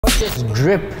What does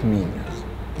drip mean?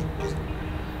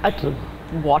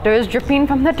 Water is dripping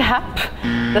from the tap.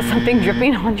 There's something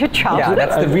dripping on your trousers. Yeah,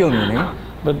 that's the real meaning.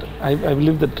 But I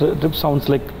believe that drip sounds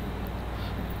like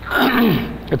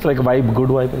it's like a vibe, good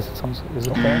vibe. It sounds. Is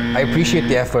it okay? I appreciate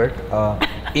the effort.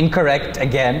 Incorrect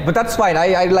again, but that's fine.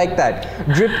 I like that.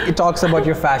 Drip, it talks about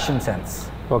your fashion sense.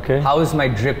 Okay. How is my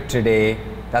drip today?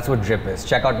 That's what drip is.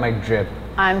 Check out my drip.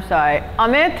 I'm sorry.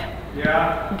 Amit?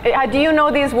 Yeah. Do you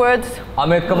know these words?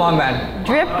 Amit, come on, man.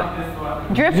 Drip?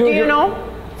 Drip, do you know?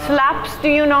 Slaps, do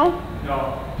you know?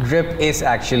 No. Drip is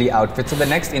actually outfit. So the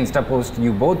next Insta post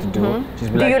you both do, she's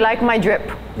be Do you like my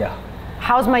drip? Yeah.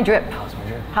 How's my drip? How's my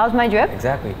drip? How's my drip?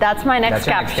 Exactly. That's my next That's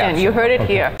your next caption. caption. You heard it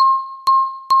Okay. here.